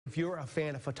If you're a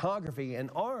fan of photography and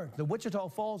art, the Wichita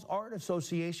Falls Art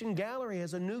Association Gallery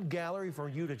has a new gallery for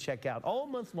you to check out all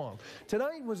month long.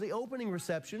 Tonight was the opening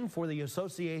reception for the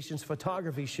association's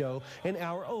photography show, and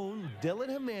our own Dylan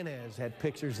Jimenez had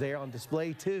pictures there on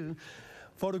display too.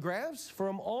 Photographs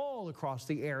from all across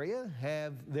the area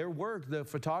have their work. The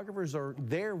photographers are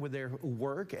there with their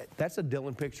work. That's a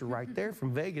Dylan picture right there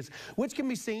from Vegas, which can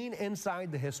be seen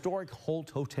inside the historic Holt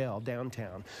Hotel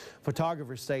downtown.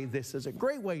 Photographers say this is a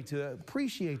great way to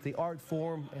appreciate the art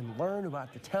form and learn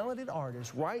about the talented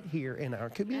artists right here in our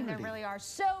community. And there really are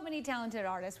so many talented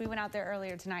artists. We went out there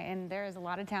earlier tonight, and there is a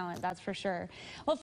lot of talent, that's for sure. Well,